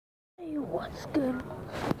Hey, what's good?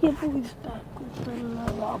 Your boy's back with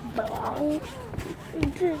another vlog.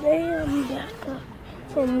 And today I'm back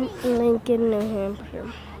from Lincoln, New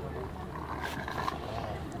Hampshire.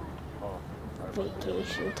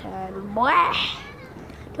 Vacation time, boy.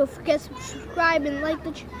 Don't forget to subscribe and like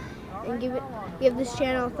and give this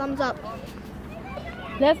channel a thumbs up.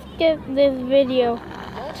 Let's get this video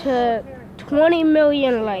to 20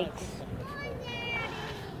 million likes.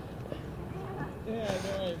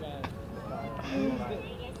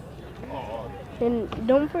 And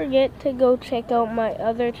don't forget to go check out my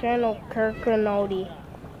other channel, Kirk Rinaldi.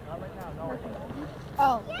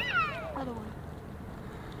 Oh, other one.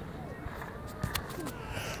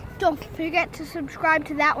 Don't forget to subscribe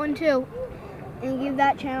to that one too, and give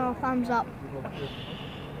that channel a thumbs up.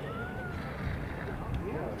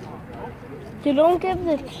 You don't give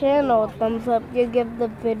the channel a thumbs up, you give the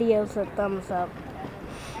videos a thumbs up.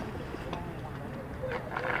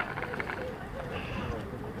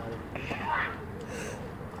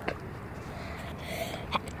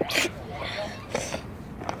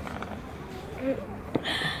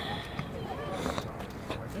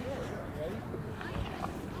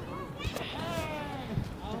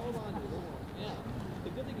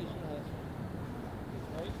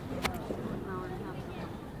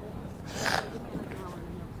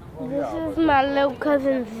 This is my little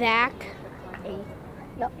cousin Zach.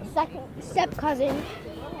 No, step cousin.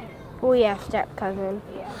 Oh yeah, step cousin.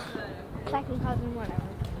 Yeah. Second cousin, whatever.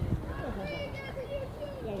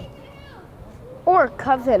 Or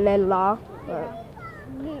cousin-in-law.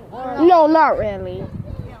 No, not really.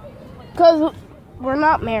 Because we're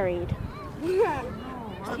not married.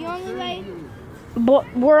 The only way. But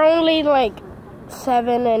we're only like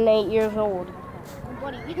 7 and 8 years old.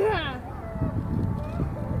 Buddy.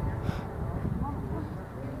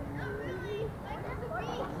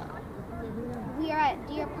 We are at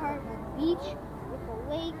Deer Park Beach with a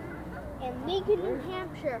lake in Lincoln, New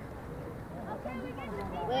Hampshire.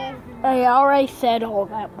 I already said all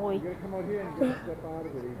that, boy. You gotta come out here and get a step out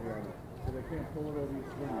of it, Adriana. So they can't pull it over your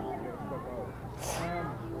swing. You gotta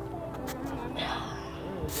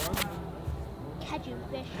step out. Catching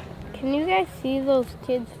fish. Can you guys see those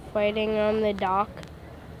kids fighting on the dock?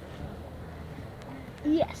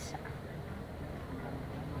 Yes.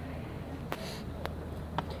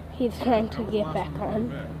 He's trying to get back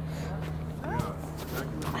on.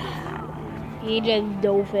 He just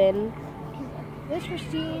dove in. This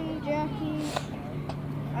Christine, Jackie,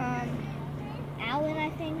 Alan, I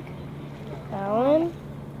think. Alan?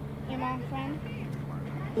 Your mom's friend?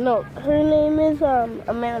 No, her name is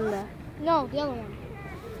Amanda. No, the other one.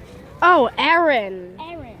 Oh, Aaron.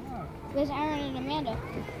 Aaron. There's Aaron and Amanda.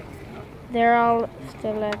 They're all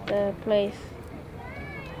still at the place.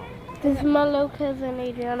 This is my little cousin,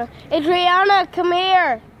 Adriana. Adriana, come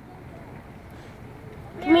here.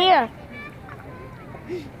 Come here.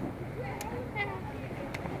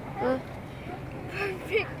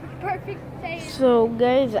 Perfect day. So,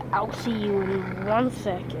 guys, I'll see you in 1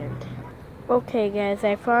 second. Okay, guys,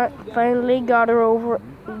 I finally got her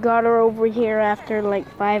over here after like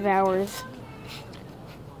 5 hours.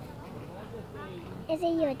 Is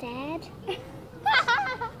it your dad?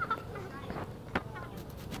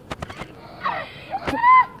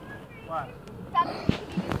 What?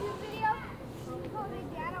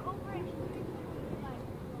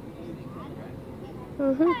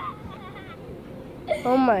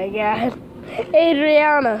 Oh my God,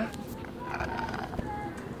 Adriana.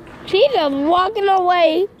 She's just walking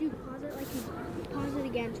away. Dude, pause it like you pause it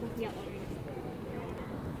again so we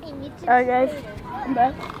can get Alright, guys, I'm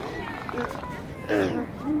back.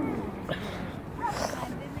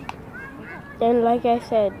 And like I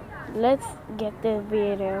said, let's get this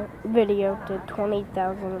video to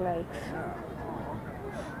 20,000 likes.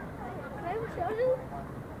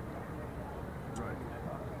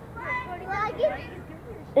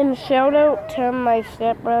 And shout out to my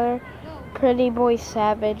stepbrother,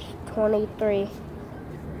 Prettyboysavige 23.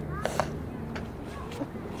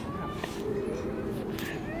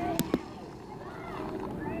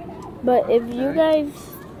 But if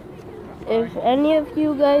any of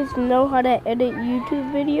you guys know how to edit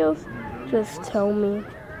YouTube videos, just tell me.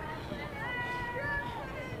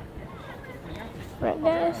 Right,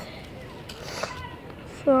 guys?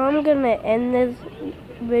 So I'm gonna end this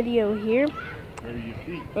video here.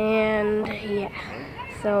 And yeah,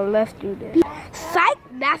 so let's do this. Psych,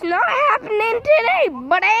 that's not happening today,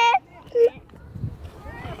 buddy.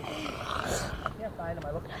 Can't find him.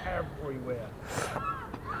 I look everywhere.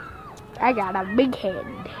 I got a big head.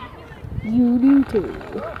 You do too.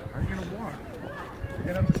 How are you gonna walk?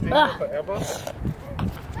 You're gonna have to stay there forever?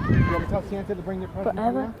 You want to tell Santa to bring your present?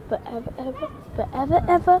 Forever, forever, ever, forever,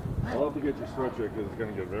 ever. I'll have to get your sweatshirt because it's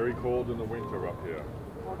going to get very cold in the winter up here.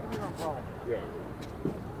 Yeah.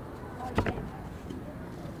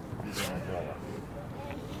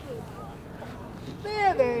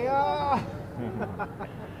 There they are!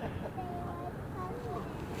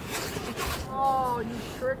 Oh, you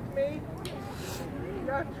tricked me?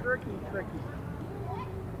 You're tricky.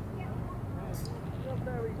 You're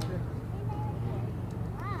very tricky.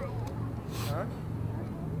 Huh?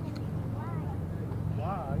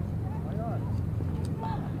 Why? Why not?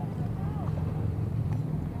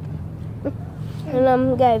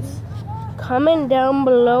 And guys, comment down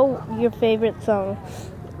below your favorite song.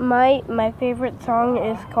 My favorite song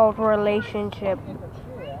is called Relationship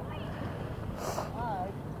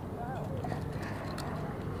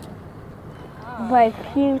by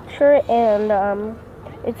Future, and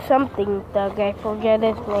it's something Thug. I forget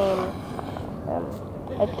his name.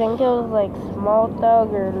 I think it was like Small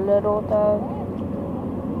Thug or Little Thug.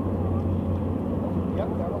 Yep,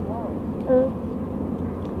 that was mine.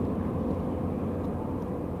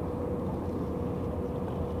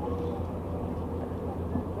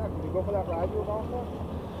 Did you go for that ride you were going for?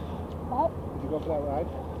 What? Did you go for that ride?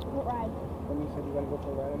 What ride? When you said you were going to go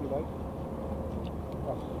for a ride on your bike?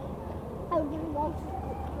 Oh. I was going to go for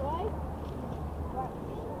a ride. What?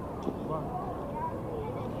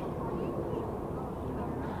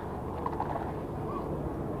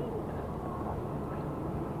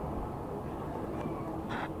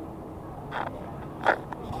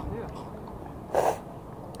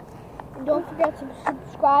 Don't forget to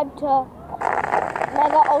subscribe to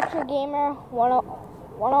Mega Ultra Gamer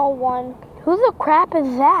 101. Who the crap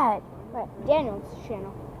is that? Right, Daniel's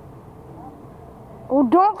channel. Well,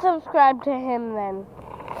 don't subscribe to him then.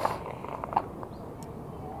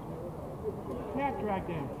 Snack right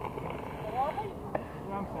there.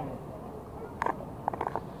 What I'm saying.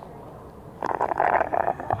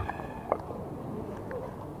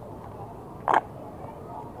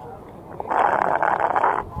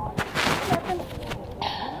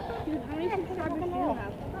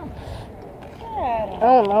 I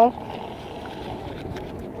don't know.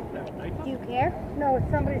 Do you care? No, it's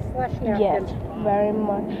somebody's slush napkin. Yes, very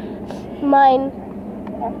much. Mine.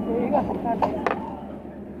 There you go.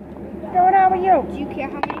 What's going on with you? Do you care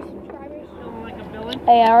how many subscribers? I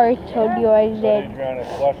already told you I She did. drowned in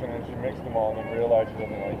slush and then she mixed them all and then realized she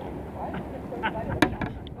doesn't like it.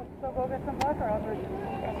 So go get some vodka.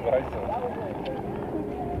 That's what I said.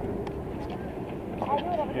 She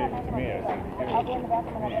gave it to me. I said, give it to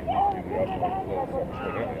me. You just give it up and put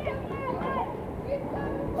something in it.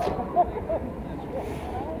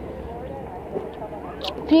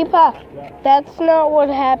 Peepa, that's not what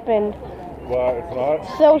happened. Well, it's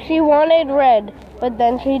not. So she wanted red, but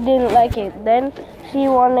then she didn't like it. Then she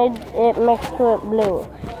wanted it mixed with blue,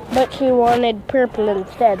 but she wanted purple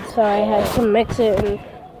instead. So I had to mix it and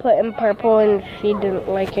put in purple, and she didn't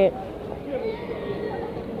like it.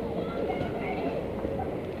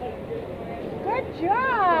 Good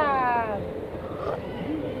job!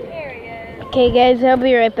 There he is. Okay, guys, I'll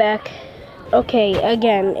be right back. Okay,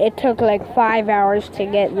 again, it took like 5 hours to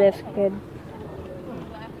get this good.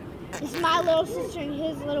 This is my little sister and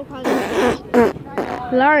his little cousin.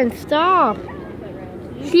 Lauren, stop!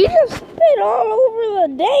 She just spit all over the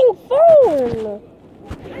dang phone!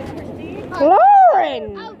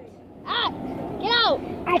 Lauren! Out! Out! Get out!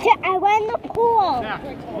 I went in the pool. Out!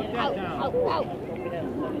 Out!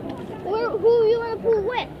 Who you in the pool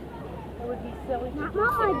with? It would be silly. Not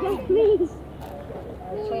Mama, just me.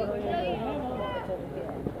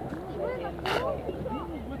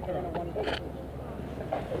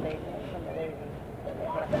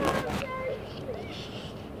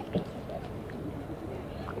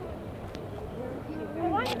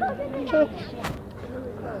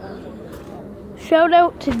 Shout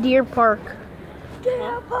out to Deer Park.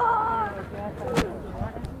 Deer Park!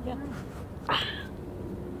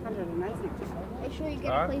 Make sure you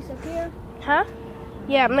get a place up here. Huh?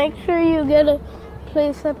 Yeah, make sure you get a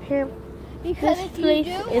place up here. Because This if you place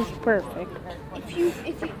do, is perfect. if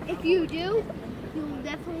you do, you'll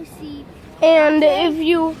definitely see And if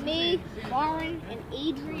you me, Lauren, and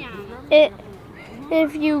Adriana.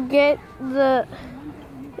 if you get the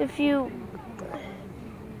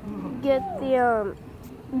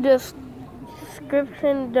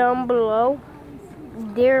description down below,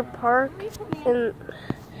 Deer Park, and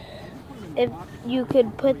if you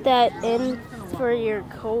could put that in for your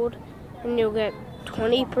code, and you'll get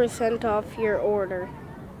 20% off your order.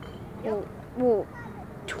 Well,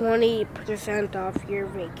 20% off your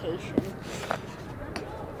vacation.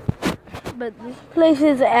 But this place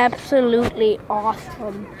is absolutely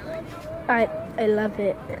awesome. I love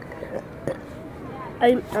it.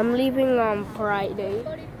 I'm leaving on Friday.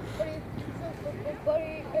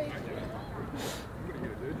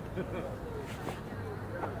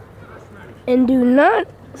 And do not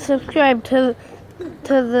subscribe to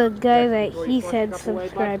the guy that he said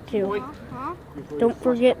subscribe to. Don't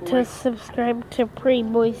forget to subscribe to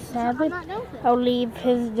Prettyboysavige. I'll leave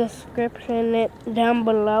his description down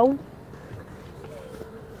below.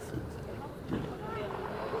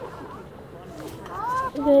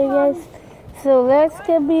 Okay guys, so that's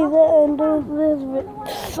gonna be the end of this video.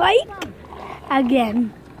 Psych!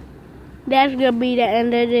 Again. That's gonna be the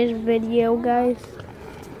end of this video, guys.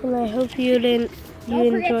 And I hope you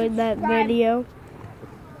enjoyed that video.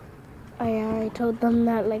 I told them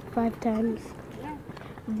that like 5 times.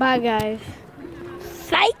 Bye guys.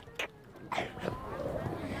 Psych!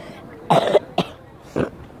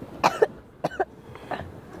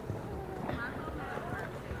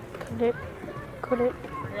 Cut it.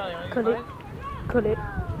 Cut it. Cut it.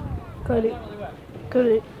 Cut it. Cut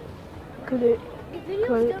it. Cut it. Is video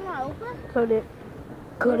still not open? Cut it.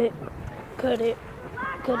 Cut it. Cut it.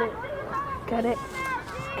 Cut it. Cut it.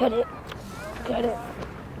 Cut it. Cut it.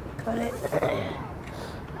 Cut it.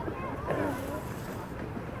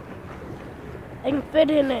 I can fit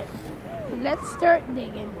in it. Let's start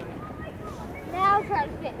digging. Now I'll try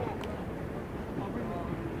to fit in it.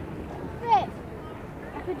 Fit.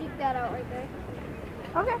 I could dig that out right there.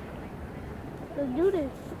 Okay. Let's do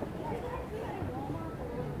this.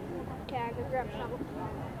 Okay, I can grab a shovel.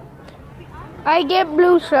 I get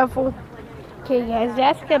blue shovel. Okay guys,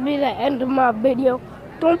 that's gonna be the end of my video.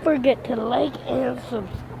 Don't forget to like and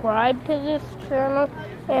subscribe to this channel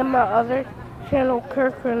and my other channel,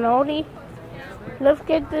 Kirk Rinaldi. Let's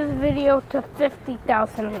get this video to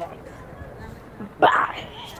 50,000 likes. Bye!